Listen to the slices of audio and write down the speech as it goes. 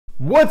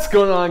What's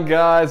going on,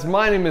 guys?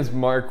 My name is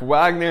Mark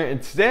Wagner,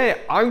 and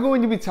today I'm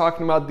going to be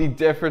talking about the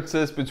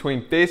differences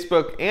between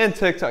Facebook and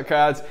TikTok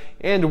ads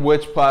and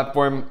which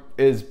platform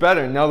is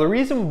better. Now, the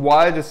reason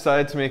why I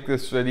decided to make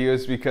this video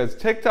is because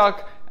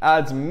TikTok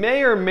ads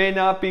may or may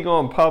not be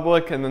going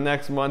public in the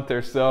next month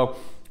or so,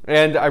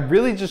 and I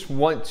really just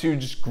want to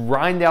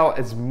grind out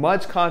as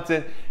much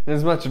content and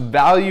as much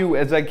value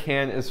as I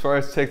can as far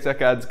as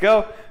TikTok ads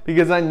go,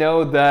 because I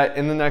know that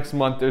in the next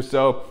month or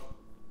so,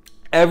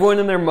 everyone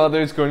and their mother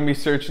is going to be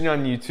searching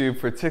on YouTube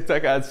for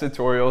TikTok ads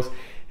tutorials,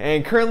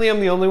 and currently I'm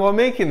the only one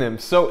making them.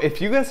 So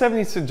if you guys have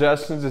any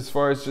suggestions as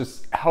far as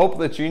just help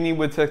that you need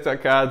with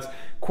TikTok ads,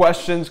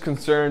 questions,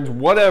 concerns,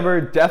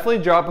 whatever, definitely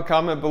drop a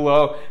comment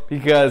below,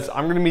 because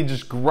I'm going to be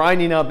just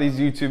grinding out these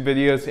YouTube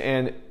videos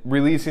and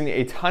releasing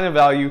a ton of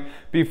value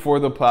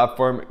before the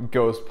platform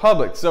goes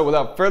public. So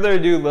without further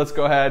ado, let's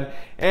go ahead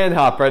and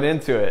hop right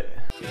into it.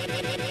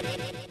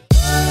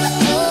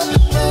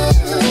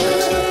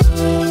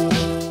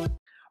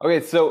 Okay,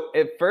 so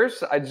at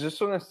first, I just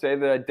want to say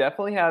that I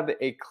definitely have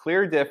a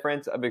clear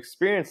difference of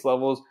experience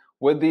levels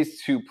with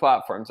these two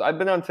platforms. I've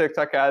been on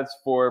TikTok ads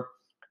for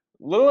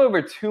a little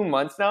over 2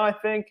 months now, I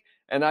think,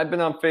 and I've been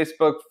on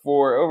Facebook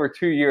for over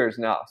 2 years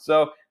now.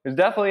 So there's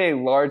definitely a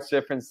large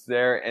difference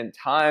there in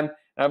time.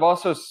 And I've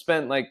also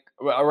spent like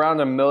around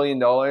 $1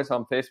 million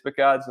on Facebook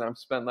ads, and I've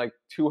spent like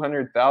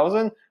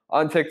 200,000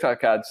 on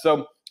TikTok ads.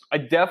 So I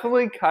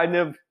definitely kind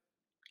of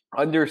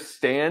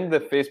understand the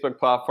Facebook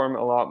platform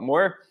a lot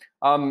more.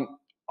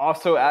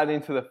 Also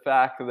adding to the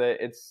fact that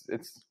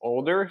it's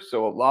older,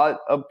 so a lot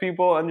of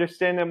people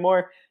understand it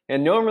more,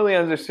 and no one really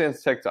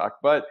understands TikTok.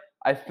 But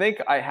I think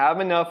I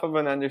have enough of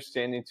an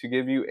understanding to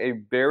give you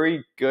a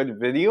very good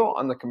video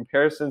on the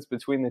comparisons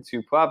between the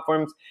two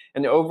platforms,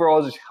 and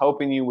overall just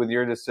helping you with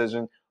your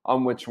decision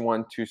on which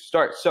one to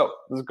start. So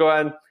let's go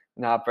ahead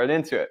and hop right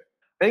into it.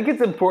 I think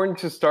it's important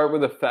to start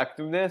with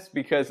effectiveness,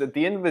 because at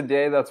the end of the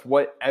day, that's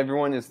what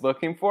everyone is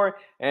looking for.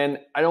 And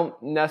I don't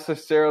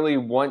necessarily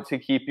want to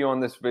keep you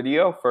on this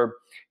video for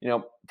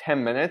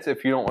 10 minutes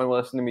if you don't want to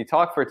listen to me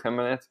talk for 10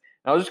 minutes.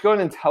 And I'll just go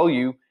ahead and tell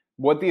you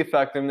what the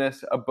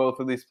effectiveness of both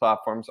of these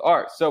platforms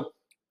are. So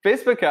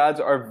Facebook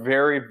ads are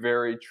very,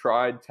 very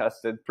tried,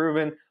 tested,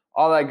 proven,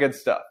 all that good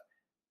stuff.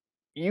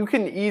 You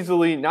can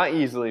easily, not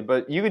easily,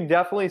 but you can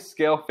definitely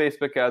scale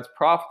Facebook ads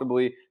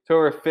profitably to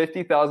over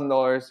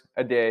 $50,000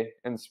 a day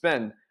and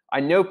spend.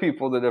 I know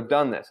people that have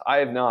done this. I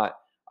have not.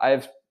 I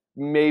have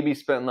maybe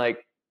spent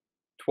like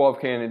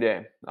 $12K in a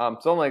day,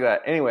 something like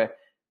that. Anyway,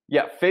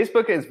 yeah,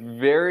 Facebook is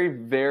very,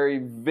 very,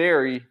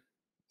 very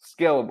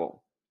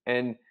scalable.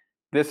 And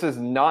this is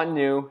not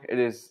new. It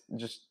is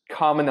just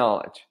common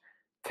knowledge.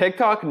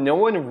 TikTok, no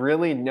one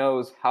really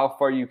knows how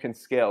far you can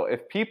scale.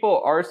 If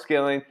people are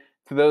scaling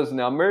to those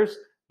numbers,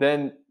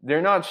 then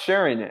they're not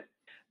sharing it.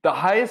 The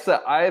highest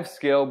that I have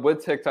scaled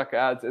with TikTok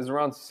ads is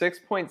around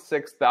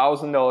 $6.6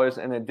 thousand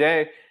in a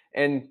day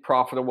in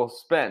profitable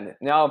spend.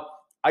 Now,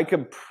 I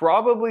could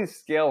probably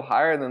scale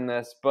higher than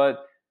this,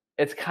 but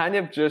it's kind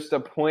of just a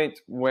point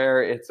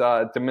where it's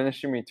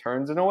diminishing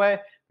returns in a way,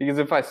 because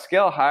if I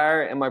scale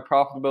higher and my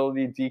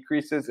profitability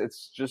decreases,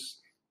 it's just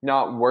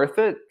not worth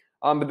it.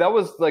 But that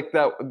was like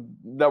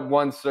that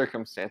one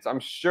circumstance. I'm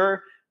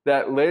sure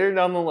that later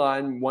down the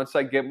line, once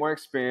I get more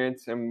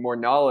experience and more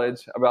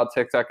knowledge about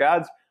TikTok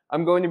ads,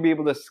 I'm going to be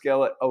able to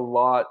scale it a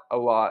lot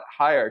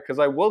higher. Because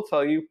I will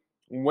tell you,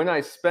 when I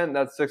spent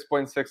that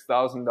 $6.6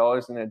 thousand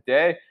in a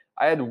day,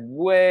 I had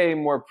way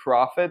more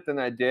profit than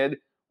I did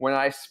when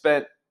I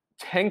spent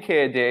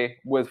 $10K a day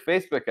with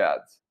Facebook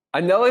ads.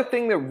 Another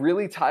thing that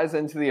really ties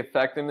into the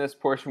effectiveness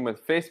portion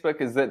with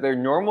Facebook is that their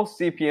normal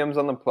CPMs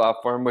on the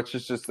platform, which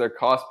is just their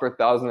cost per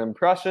 1,000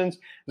 impressions,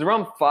 is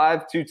around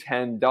 $5 to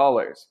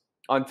 $10.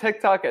 On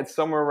TikTok, it's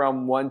somewhere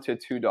around $1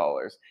 to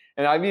 $2.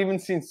 And I've even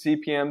seen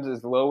CPMs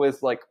as low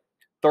as like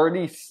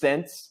 30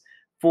 cents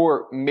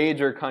for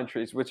major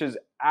countries, which is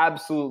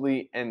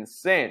absolutely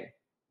insane.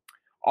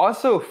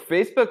 Also,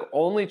 Facebook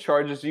only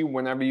charges you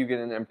whenever you get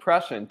an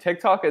impression.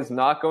 TikTok is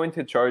not going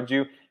to charge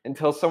you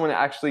until someone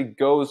actually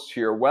goes to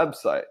your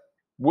website.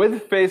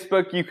 With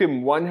Facebook, you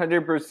can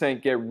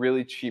 100% get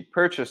really cheap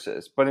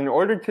purchases, but in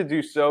order to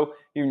do so,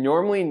 you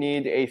normally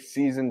need a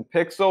seasoned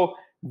pixel,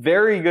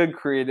 very good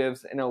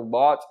creatives, and a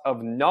lot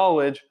of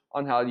knowledge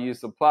on how to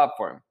use the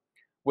platform.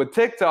 With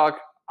TikTok,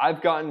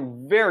 I've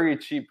gotten very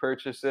cheap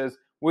purchases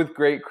with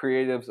great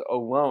creatives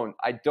alone.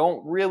 I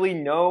don't really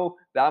know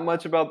that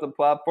much about the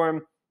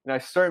platform, and I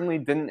certainly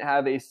didn't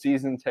have a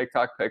seasoned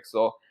TikTok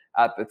pixel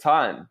at the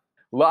time.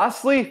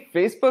 Lastly,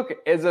 Facebook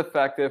is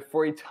effective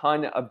for a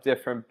ton of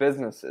different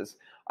businesses.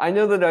 I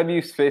know that I've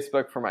used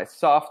Facebook for my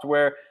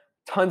software,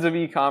 tons of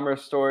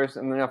e-commerce stores,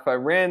 and then if I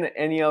ran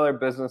any other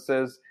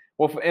businesses,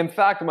 well, in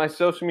fact, my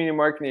social media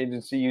marketing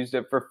agency used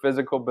it for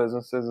physical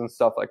businesses and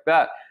stuff like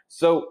that.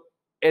 So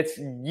it's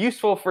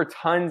useful for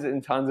tons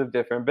and tons of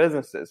different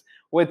businesses.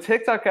 With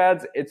TikTok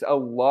ads, it's a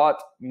lot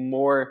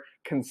more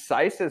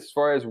concise as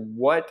far as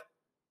what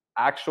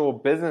actual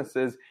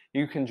businesses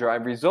you can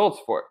drive results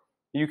for.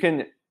 You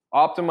can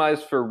optimize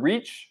for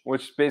reach,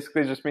 which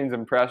basically just means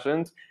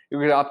impressions. You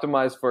can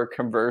optimize for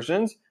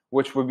conversions,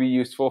 which would be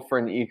useful for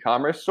an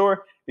e-commerce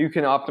store. You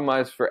can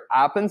optimize for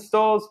app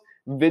installs,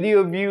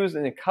 video views,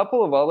 and a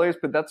couple of others,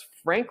 but that's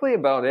frankly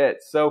about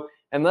it. So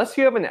unless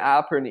you have an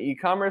app or an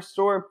e-commerce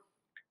store,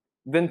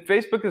 then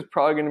Facebook is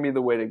probably going to be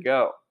the way to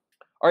go.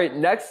 All right,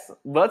 next,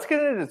 let's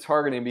get into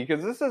targeting,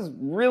 because this is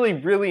really,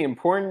 really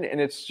important,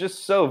 and it's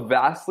just so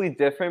vastly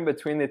different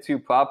between the two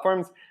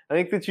platforms. I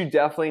think that you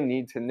definitely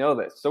need to know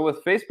this. So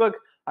with Facebook,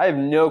 I have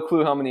no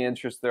clue how many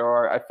interests there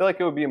are. I feel like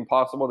it would be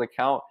impossible to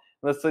count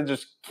unless they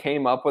just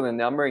came up with a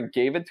number and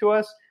gave it to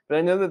us. But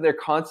I know that they're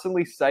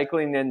constantly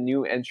cycling in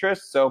new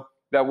interests, so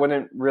that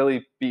wouldn't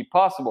really be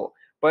possible.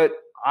 But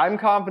I'm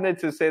confident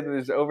to say that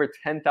there's over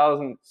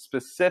 10,000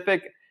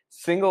 specific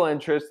single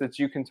interests that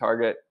you can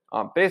target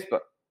on Facebook.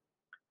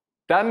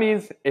 That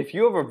means if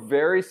you have a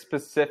very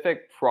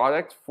specific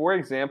product, for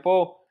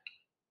example,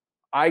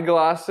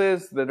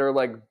 eyeglasses that are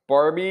like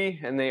Barbie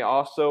and they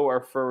also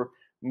are for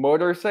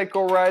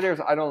motorcycle riders,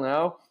 I don't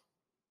know,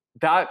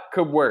 that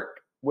could work.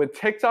 With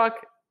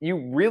TikTok,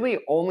 you really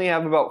only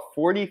have about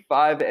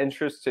 45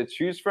 interests to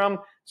choose from,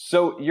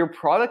 so your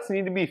products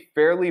need to be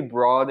fairly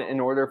broad in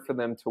order for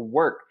them to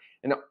work.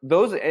 And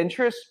those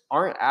interests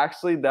aren't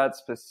actually that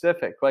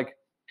specific, like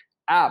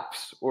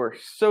apps or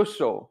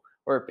social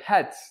or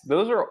pets.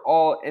 Those are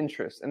all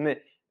interests, and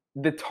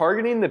the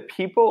targeting the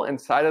people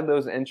inside of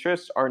those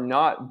interests are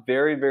not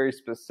very, very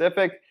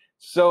specific.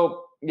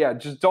 So yeah,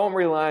 just don't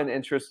rely on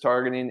interest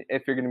targeting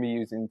if you're going to be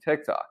using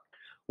TikTok.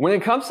 When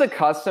it comes to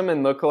custom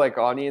and lookalike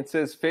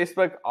audiences,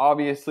 Facebook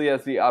obviously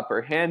has the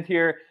upper hand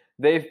here.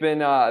 They've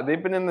been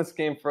in this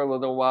game for a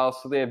little while,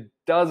 so they have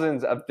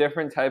dozens of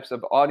different types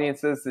of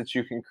audiences that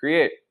you can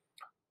create.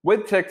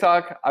 With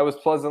TikTok, I was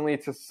pleasantly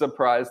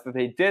surprised that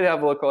they did have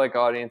lookalike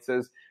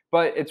audiences,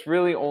 but it's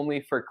really only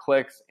for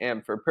clicks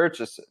and for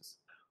purchases.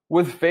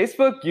 With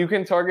Facebook, you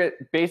can target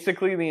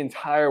basically the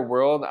entire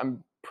world.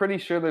 I'm pretty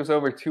sure there's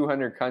over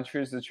 200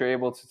 countries that you're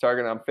able to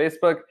target on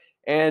Facebook.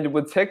 And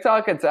with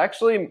TikTok,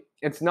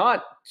 it's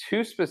not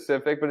too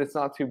specific, but it's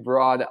not too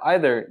broad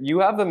either. You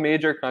have the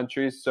major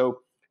countries,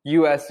 so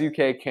US,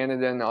 UK,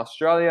 Canada, and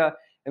Australia.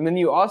 And then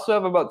you also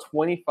have about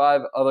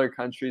 25 other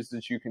countries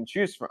that you can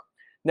choose from.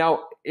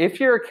 Now, if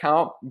your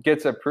account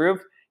gets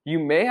approved, you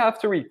may have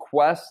to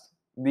request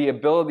the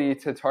ability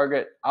to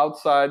target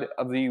outside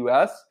of the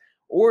US,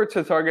 or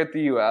to target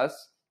the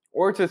US,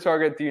 or to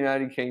target the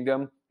United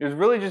Kingdom. There's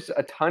really just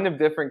a ton of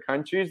different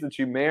countries that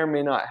you may or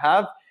may not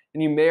have,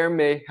 and you may or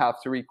may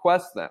have to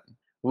request them.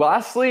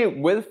 Lastly,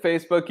 with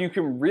Facebook, you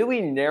can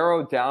really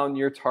narrow down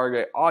your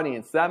target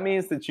audience. That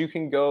means that you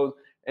can go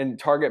and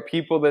target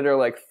people that are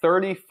like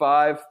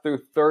 35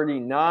 through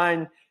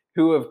 39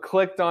 who have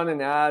clicked on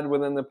an ad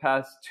within the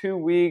past 2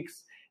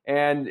 weeks,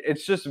 and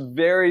it's just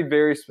very,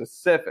 very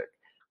specific.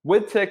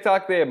 With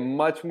TikTok, they have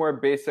much more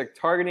basic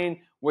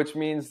targeting, which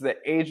means the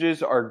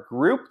ages are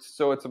grouped,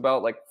 so it's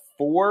about like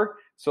 4,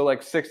 so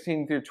like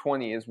 16 through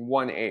 20 is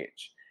one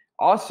age.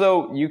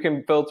 Also, you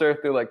can filter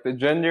through like the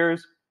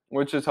genders,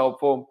 which is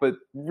helpful, but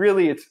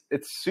really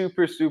it's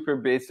super, super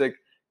basic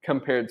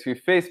compared to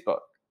Facebook.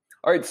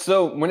 All right,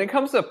 so when it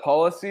comes to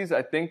policies,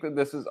 I think that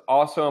this is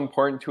also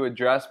important to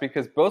address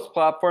because both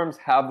platforms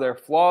have their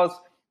flaws,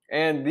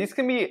 and these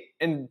can be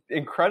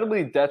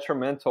incredibly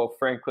detrimental,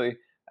 frankly,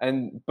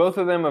 and both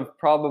of them have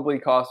probably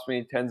cost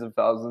me tens of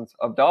thousands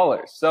of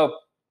dollars. So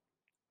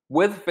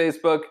with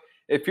Facebook,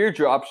 if you're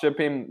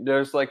dropshipping,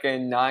 there's like a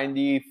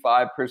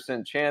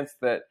 95% chance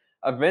that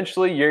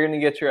eventually you're going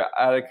to get your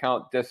ad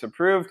account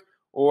disapproved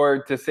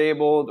or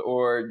disabled,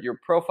 or your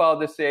profile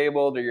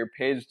disabled, or your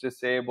page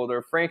disabled,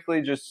 or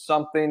frankly, just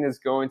something is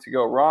going to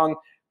go wrong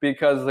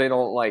because they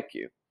don't like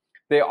you.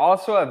 They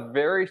also have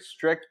very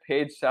strict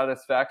page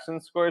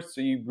satisfaction scores,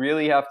 so you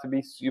really have to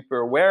be super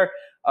aware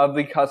of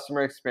the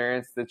customer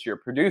experience that you're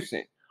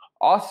producing.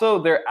 Also,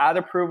 their ad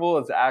approval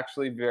is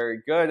actually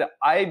very good.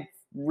 I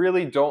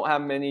really don't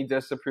have many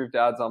disapproved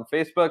ads on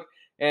Facebook,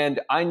 and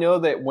I know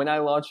that when I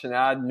launch an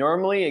ad,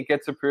 normally it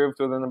gets approved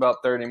within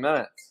about 30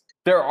 minutes.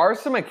 There are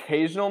some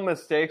occasional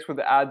mistakes with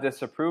ad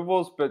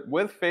disapprovals, but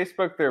with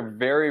Facebook, they're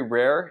very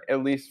rare,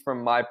 at least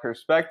from my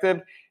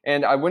perspective,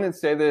 and I wouldn't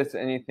say that it's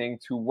anything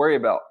to worry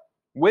about.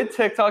 With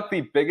TikTok,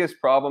 the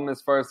biggest problem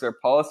as far as their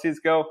policies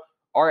go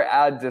are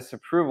ad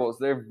disapprovals.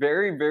 They're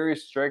very, very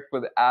strict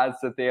with ads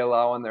that they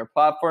allow on their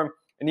platform,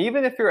 and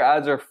even if your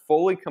ads are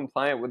fully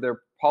compliant with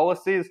their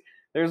policies,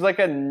 there's like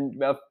a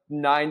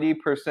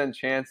 90%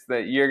 chance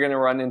that you're going to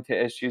run into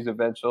issues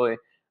eventually.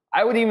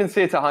 I would even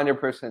say it's a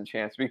 100%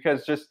 chance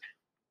because just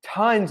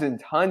tons and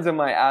tons of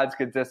my ads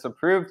get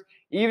disapproved,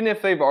 even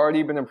if they've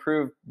already been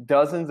approved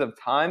dozens of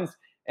times.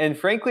 And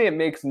frankly, it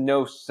makes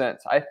no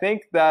sense. I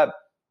think that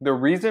the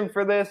reason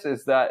for this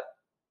is that,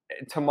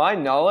 to my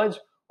knowledge,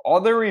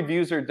 all the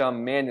reviews are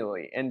done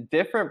manually, and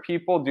different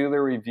people do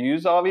their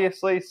reviews,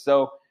 obviously.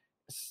 So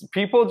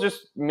people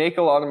just make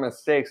a lot of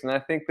mistakes. And I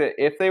think that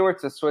if they were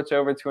to switch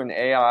over to an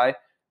AI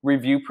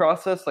review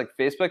process like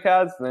Facebook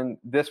has, then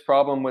this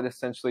problem would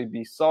essentially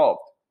be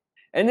solved.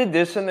 In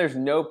addition, there's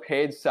no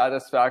paid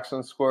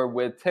satisfaction score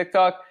with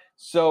TikTok.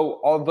 So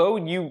although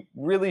you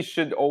really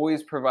should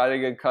always provide a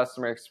good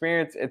customer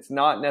experience, it's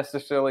not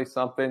necessarily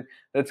something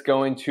that's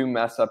going to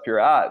mess up your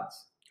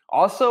ads.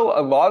 Also,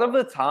 a lot of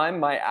the time,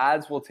 my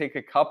ads will take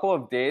a couple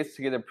of days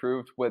to get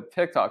approved with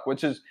TikTok,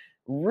 which is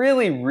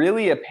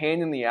really a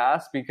pain in the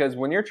ass, because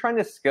when you're trying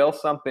to scale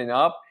something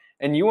up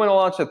and you want to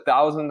launch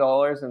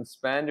 $1,000 in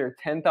spend or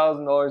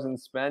 $10,000 in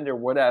spend or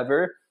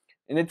whatever,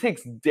 and it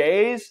takes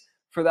days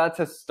for that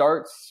to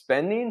start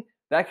spending,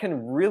 that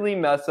can really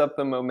mess up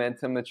the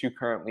momentum that you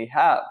currently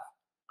have.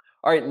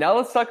 All right, now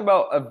let's talk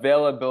about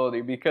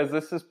availability, because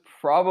this is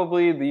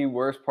probably the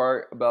worst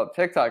part about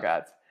TikTok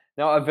ads.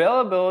 Now,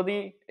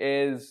 availability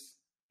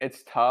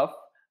it's tough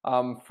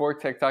for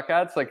TikTok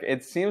ads. Like,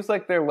 it seems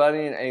like they're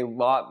letting a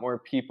lot more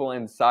people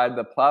inside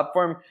the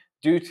platform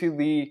due to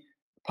the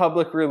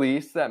public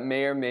release that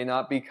may or may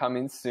not be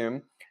coming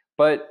soon.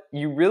 But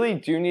you really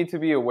do need to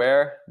be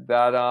aware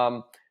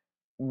that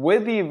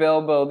with the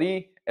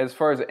availability, as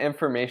far as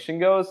information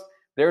goes,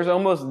 there's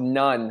almost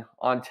none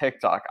on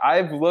TikTok.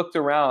 I've looked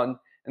around,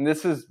 and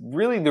this is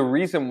really the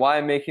reason why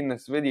I'm making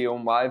this video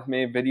and why I've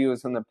made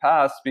videos in the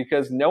past,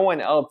 because no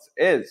one else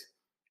is.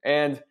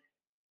 And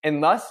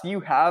unless you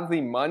have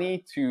the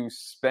money to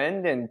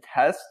spend and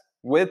test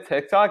with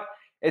TikTok,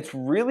 it's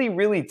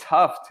really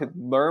tough to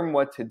learn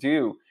what to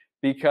do,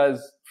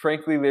 because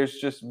frankly, there's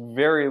just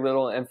very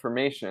little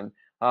information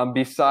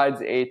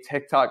besides a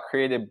TikTok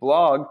created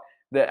blog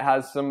that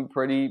has some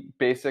pretty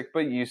basic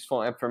but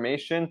useful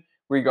information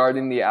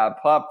regarding the ad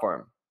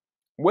platform.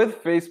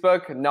 With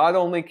Facebook, not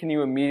only can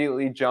you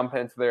immediately jump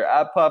into their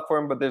ad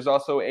platform, but there's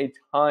also a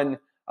ton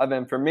of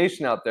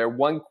information out there.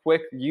 One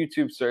quick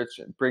YouTube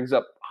search brings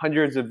up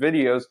hundreds of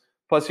videos,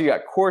 plus you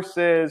got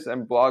courses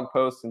and blog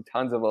posts and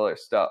tons of other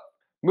stuff.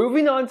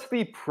 Moving on to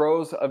the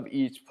pros of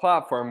each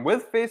platform.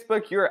 With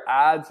Facebook, your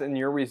ads and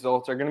your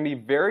results are going to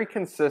be very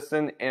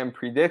consistent and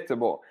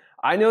predictable.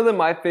 I know that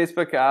my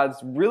Facebook ads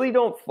really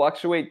don't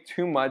fluctuate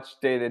too much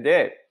day to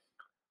day.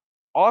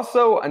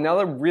 Also,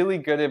 another really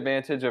good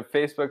advantage of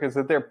Facebook is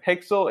that their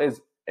pixel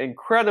is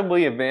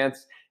incredibly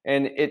advanced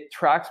and it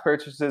tracks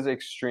purchases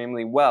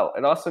extremely well.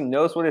 It also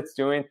knows what it's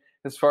doing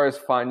as far as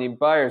finding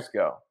buyers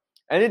go.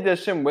 In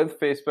addition, with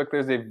Facebook,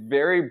 there's a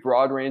very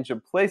broad range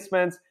of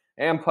placements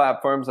and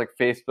platforms like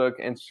Facebook,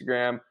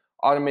 Instagram,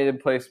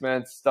 automated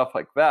placements, stuff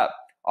like that.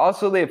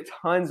 Also, they have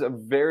tons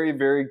of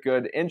very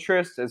good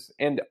interests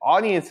and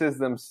audiences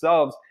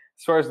themselves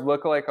as far as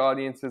lookalike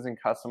audiences and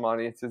custom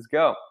audiences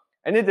go.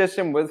 In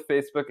addition, with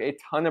Facebook, a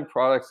ton of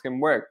products can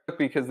work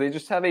because they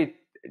just have a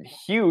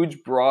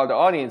huge, broad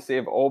audience. They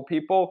have old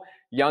people,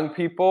 young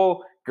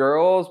people,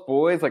 girls,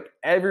 boys, like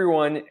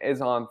everyone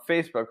is on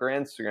Facebook or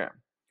Instagram.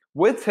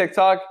 With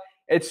TikTok,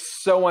 it's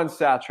so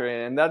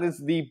unsaturated, and that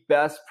is the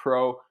best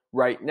pro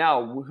right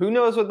now. Who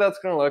knows what that's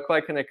going to look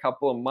like in a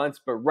couple of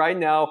months, but right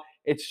now,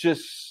 it's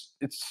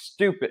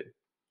stupid.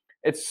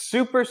 It's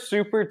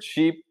super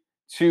cheap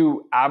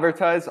to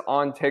advertise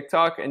on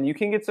TikTok, and you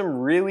can get some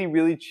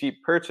really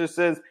cheap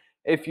purchases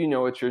if you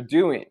know what you're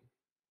doing.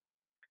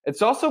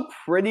 It's also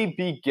pretty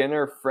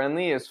beginner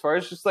friendly as far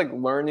as just like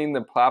learning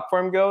the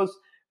platform goes,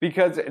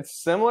 because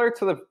it's similar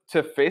to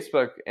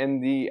Facebook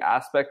in the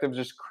aspect of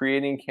just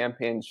creating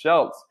campaign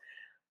shells.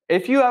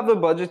 If you have the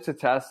budget to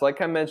test,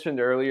 like I mentioned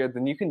earlier,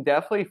 then you can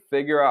definitely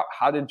figure out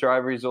how to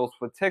drive results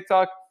with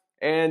TikTok,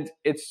 and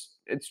it's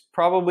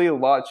probably a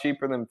lot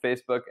cheaper than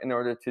Facebook in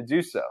order to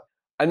do so.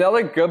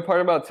 Another good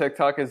part about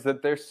TikTok is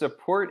that their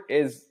support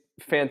is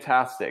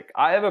fantastic.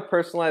 I have a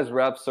personalized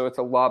rep, so it's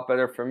a lot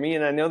better for me,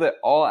 and I know that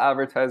all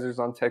advertisers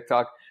on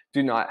TikTok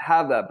do not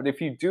have that. But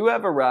if you do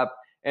have a rep,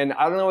 and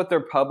I don't know what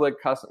their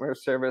public customer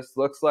service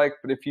looks like,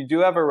 but if you do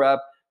have a rep,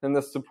 then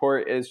the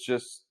support is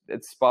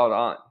it's spot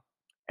on.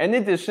 In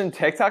addition,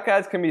 TikTok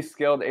ads can be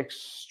scaled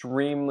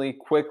extremely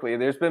quickly.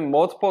 There's been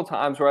multiple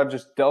times where I've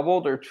just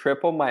doubled or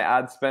tripled my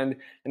ad spend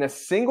in a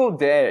single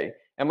day,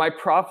 and my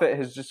profit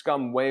has just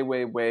gone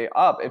way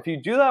up. If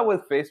you do that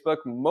with Facebook,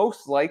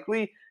 most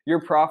likely your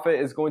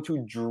profit is going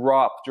to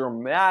drop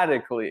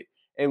dramatically,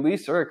 at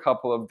least for a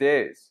couple of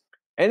days.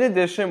 In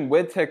addition,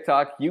 with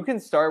TikTok, you can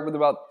start with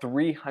about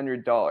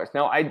 $300.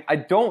 Now, I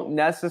don't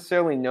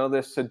necessarily know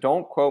this, so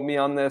don't quote me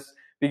on this,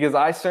 because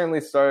I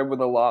certainly started with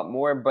a lot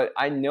more, but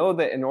I know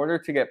that in order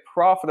to get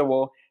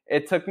profitable,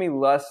 it took me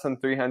less than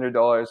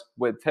 $300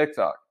 with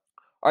TikTok.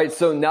 All right,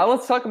 so now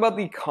let's talk about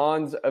the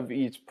cons of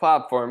each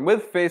platform.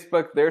 With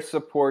Facebook, their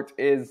support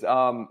is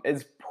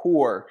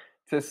poor,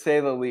 to say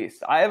the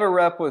least. I have a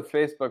rep with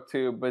Facebook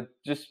too, but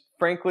just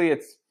frankly,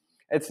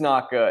 it's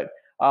not good.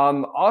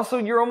 Also,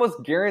 you're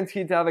almost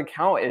guaranteed to have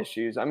account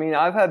issues. I mean,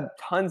 I've had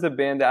tons of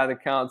banned ad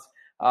accounts,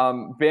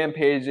 banned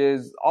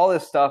pages, all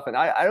this stuff, and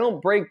I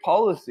don't break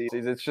policies.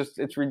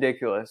 It's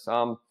ridiculous.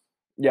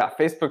 Yeah,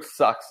 Facebook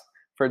sucks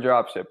for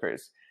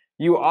dropshippers.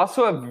 You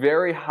also have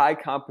very high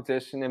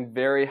competition and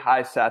very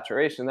high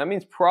saturation. That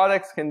means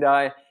products can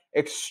die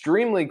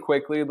extremely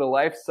quickly. The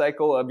life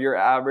cycle of your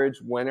average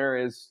winner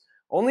is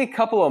only a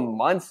couple of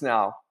months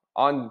now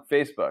on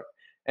Facebook.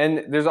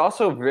 And there's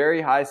also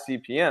very high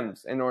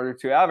CPMs in order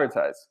to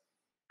advertise.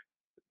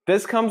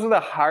 This comes with a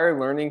higher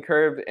learning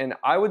curve, and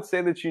I would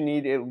say that you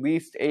need at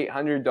least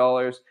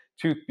 $800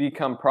 to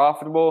become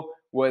profitable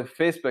with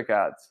Facebook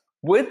ads.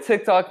 With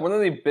TikTok, one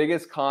of the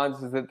biggest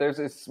cons is that there's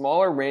a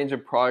smaller range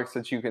of products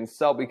that you can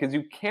sell because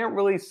you can't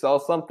really sell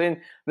something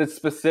that's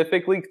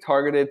specifically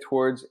targeted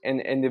towards an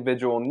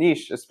individual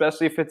niche,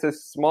 especially if it's a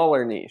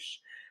smaller niche.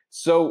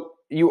 So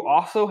you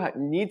also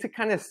need to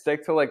kind of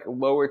stick to like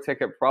lower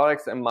ticket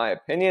products, in my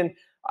opinion.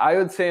 I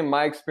would say in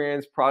my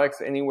experience,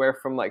 products anywhere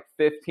from like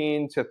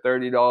 $15 to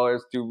 $30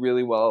 do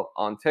really well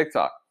on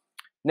TikTok.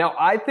 Now,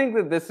 I think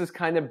that this is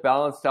kind of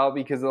balanced out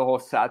because of the whole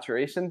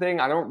saturation thing.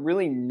 I don't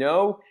really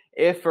know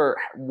if or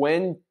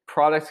when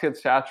products get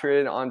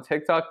saturated on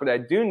TikTok, but I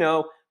do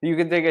know that you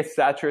can take a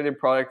saturated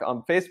product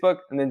on Facebook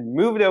and then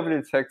move it over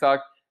to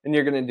TikTok and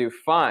you're gonna do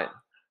fine.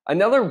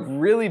 Another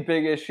really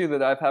big issue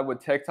that I've had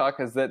with TikTok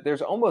is that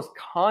there's almost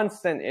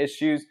constant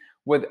issues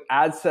with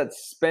ad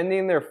sets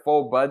spending their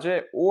full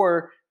budget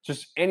or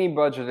just any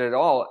budget at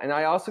all. And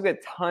I also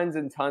get tons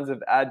and tons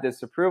of ad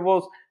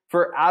disapprovals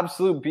for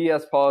absolute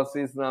BS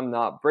policies that I'm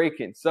not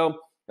breaking. So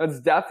that's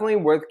definitely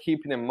worth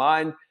keeping in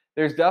mind.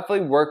 There's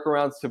definitely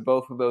workarounds to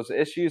both of those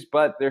issues,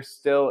 but they're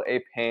still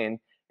a pain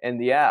in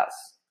the ass.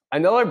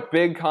 Another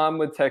big con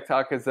with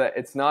TikTok is that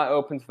it's not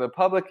open to the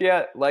public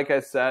yet. Like I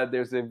said,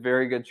 there's a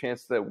very good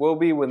chance that it will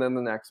be within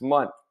the next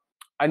month.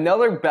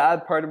 Another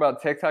bad part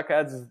about TikTok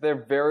ads is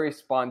they're very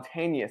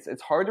spontaneous.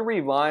 It's hard to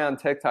rely on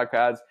TikTok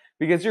ads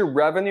because your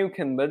revenue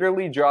can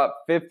literally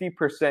drop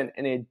 50%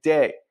 in a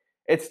day.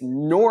 It's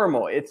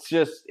normal. It's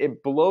just,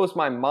 it blows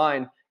my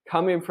mind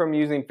coming from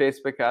using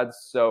Facebook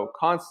ads so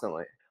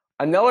constantly.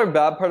 Another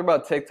bad part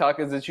about TikTok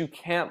is that you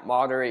can't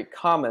moderate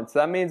comments.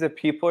 That means if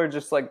people are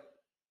just like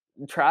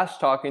trash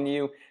talking to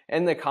you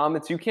in the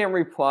comments, you can't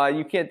reply,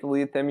 you can't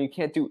delete them, you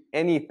can't do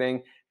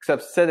anything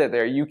except sit it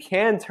there. You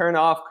can turn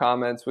off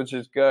comments, which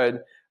is good.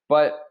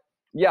 But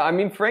yeah, I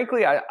mean,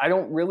 frankly, I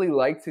don't really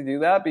like to do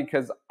that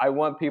because I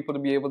want people to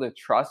be able to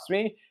trust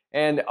me.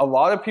 And a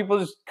lot of people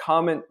just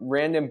comment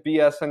random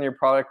BS on your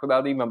product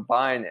without even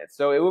buying it.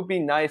 So it would be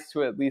nice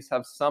to at least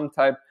have some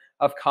type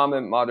of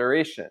comment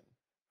moderation.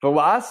 The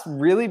last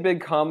really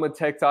big con with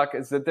TikTok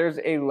is that there's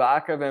a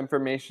lack of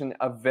information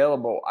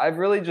available. I've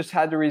really just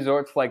had to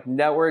resort to like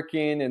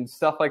networking and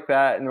stuff like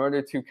that in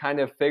order to kind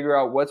of figure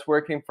out what's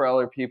working for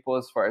other people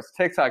as far as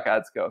TikTok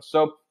ads go.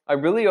 So I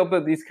really hope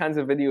that these kinds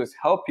of videos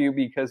help you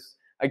because,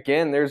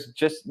 again, there's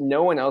just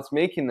no one else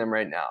making them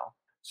right now.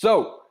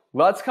 So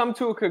let's come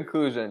to a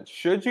conclusion.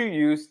 Should you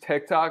use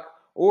TikTok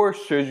or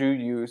should you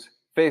use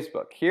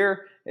Facebook?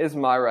 Here is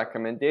my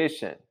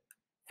recommendation.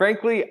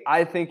 Frankly,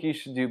 I think you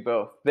should do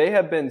both. They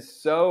have been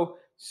so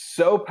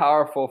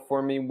powerful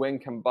for me when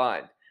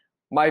combined.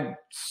 My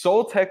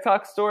sole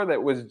TikTok store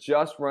that was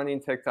just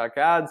running TikTok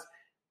ads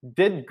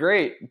did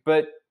great,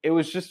 but it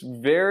was just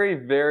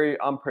very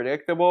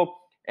unpredictable,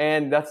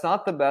 and that's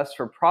not the best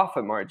for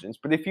profit margins.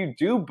 But if you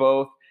do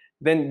both,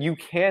 then you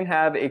can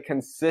have a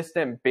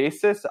consistent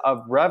basis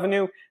of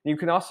revenue. You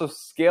can also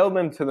scale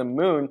them to the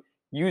moon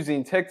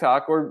using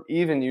TikTok or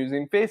even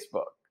using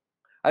Facebook.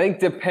 I think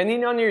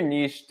depending on your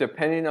niche,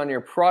 depending on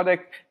your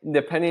product,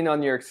 depending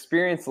on your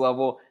experience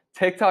level,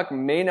 TikTok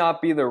may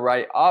not be the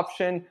right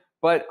option,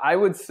 but I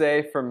would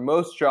say for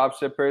most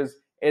dropshippers,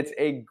 it's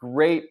a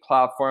great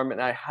platform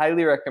and I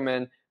highly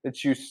recommend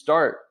that you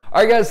start.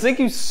 All right guys, thank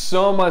you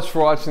so much for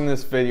watching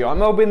this video. I'm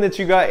hoping that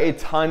you got a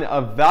ton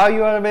of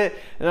value out of it,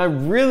 and I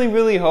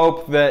really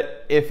hope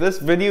that if this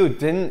video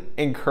didn't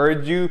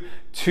encourage you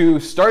to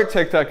start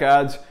TikTok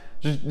ads,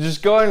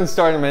 just go ahead and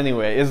start them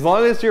anyway. As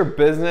long as your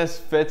business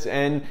fits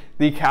in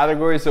the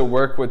categories that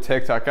work with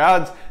TikTok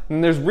ads, then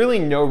there's really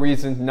no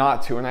reason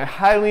not to. And I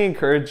highly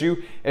encourage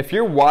you, if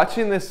you're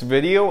watching this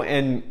video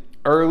in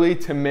early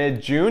to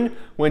mid-June,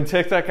 when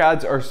TikTok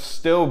ads are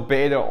still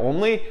beta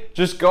only,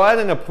 just go ahead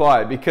and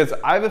apply, because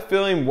I have a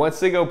feeling once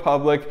they go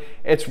public,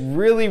 it's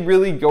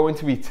really going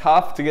to be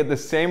tough to get the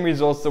same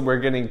results that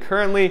we're getting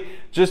currently,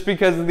 just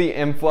because of the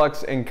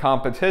influx in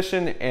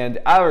competition and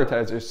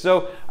advertisers.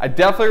 So I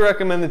definitely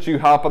recommend that you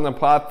hop on the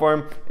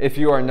platform if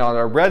you are not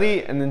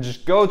already, and then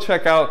just go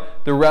check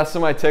out the rest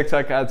of my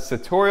TikTok ads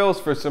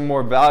tutorials for some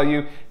more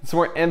value and some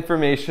more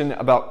information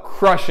about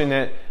crushing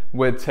it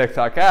with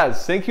TikTok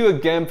ads. Thank you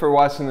again for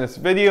watching this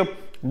video.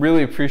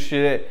 Really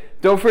appreciate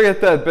it. Don't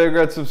forget that big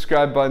red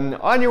subscribe button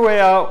on your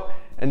way out,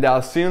 and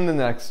I'll see you in the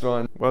next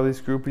one. Well,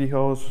 these groupie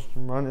hoes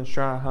running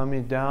trying to hunt me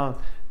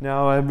down.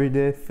 Now every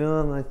day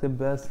feeling like the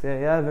best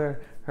day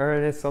ever.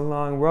 Heard it's a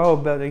long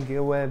road, better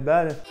get way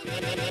better.